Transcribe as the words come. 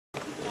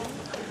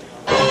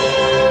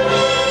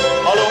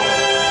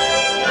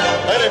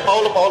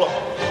पावलो पावलो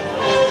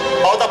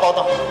पावता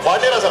पावता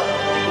वाटेर आसा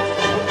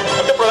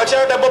ते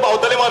प्रोडक्शन टेम्पो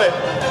पावतले मरे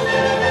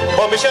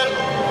परमिशन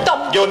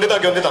घेवन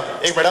दिता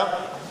एक मिनट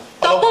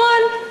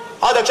तपन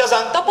हा दक्षा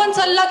सांग तपन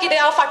चल्ला कितें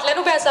हांव फाटल्यान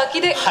उबें आसा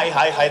कितें हाय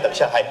हाय हाय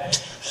दक्षा हाय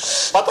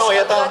पात्रांव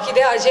येता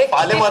कितें अजय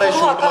फाल्यां मरे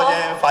शूट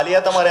म्हजें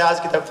फाल्यां येता मरे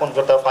आज कित्याक फोन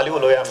करता फाल्यां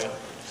उलोवया आमी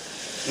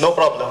नो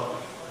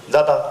प्रॉब्लेम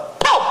जाता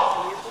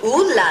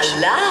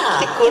लाला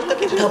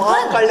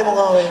काढले मग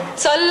हांवें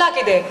चल्ला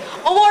कितें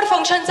अवॉर्ड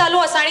फंक्शन चालू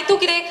आसा आनी तूं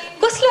कितें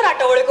कसलो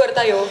राटवळ्यो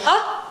करता ह्यो हा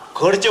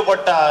करचे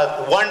पडटात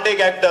वन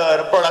टेक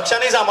एक्टर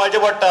प्रोडक्शनय सांबाळचें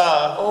पडटा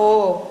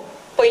ओ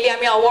पयलीं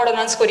आमी अवॉर्ड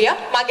अनाउन्स करुया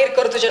मागीर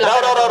कर तुजें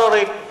राव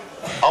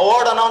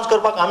अवॉर्ड अनाउन्स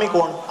करपाक आमी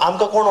कोण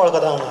आमकां कोण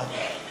वळखता हांगा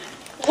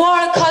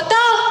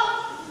वळखता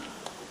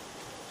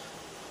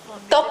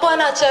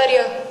तपन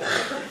आचार्य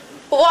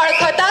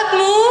वळखतात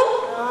न्हू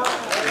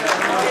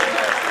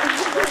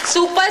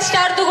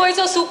सुपरस्टार तू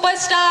गोंयचो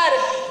सुपरस्टार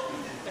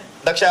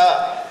दक्षा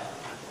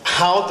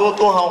हांव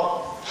तूं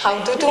हांव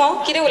तूं हांव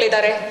कितें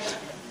उलयता रे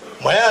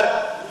म्हळ्यार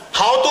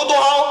हांव तूं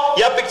हांव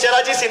ह्या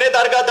पिक्चराची सिने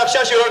तारका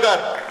दक्षा शिरोडकर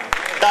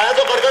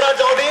ताळ्याचो कडकडाट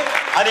जावं दी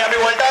आनी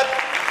आमी वळटात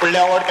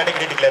फुडल्या अवॉर्ड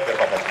कॅटेगरी डिक्लेअर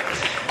करपाक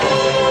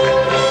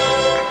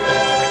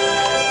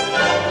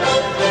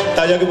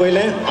ताज्याक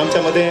पयलें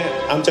आमच्या मदें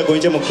आमच्या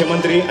गोंयचे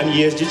मुख्यमंत्री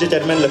आनी ESGचे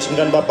चेअरमॅन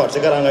लक्ष्मीकांत बाब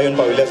पार्सेकर हांगा येवन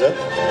पाविल्ले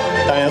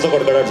आसात ताळ्याचो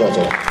कडकडाट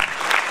जावचो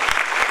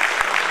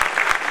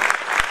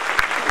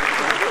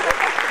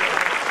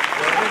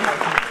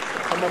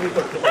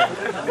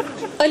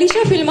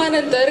अलिशा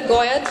फिल्मानंतर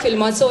गोंयांत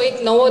फिल्माचो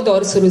एक नवो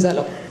दौर सुरू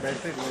जालो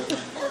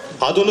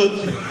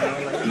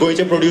हातूंतच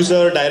गोंयचे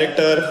प्रोड्युसर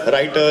डायरेक्टर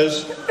रायटर्स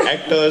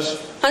एक्टर्स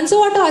हांचो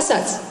वांटो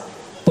आसाच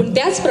पूण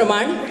त्याच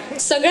प्रमाण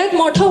सगळ्यात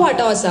मोठो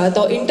वांटो आसा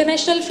तो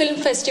international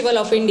film festival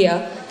of India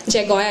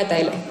जे गोंयांत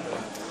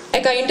आयलें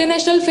एका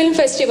इंटरनॅशनल फिल्म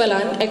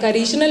फेस्टिवलान एका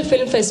रिजनल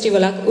फिल्म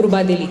फेस्टिवलाक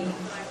उर्बा दिली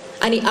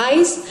आनी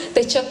आयज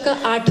ते चक्क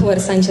 8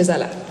 वर्सांचें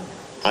जालां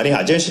आनी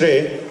हाचें श्रेय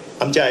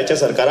आमच्या आयच्या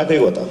सरकाराकय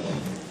वता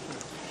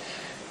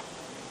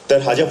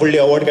तर हाज्या फुडली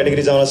अवॉर्ड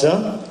कॅटेगरी जावन आसा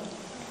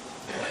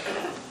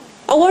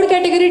अवॉर्ड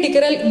कॅटेगरी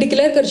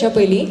डिक्लेअर करच्या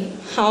पयलीं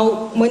हांव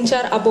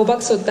मंचार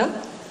आपोवपाक सोदतां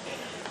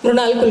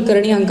मृणाल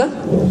कुलकर्णी हांकां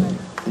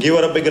give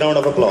a big round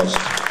of applause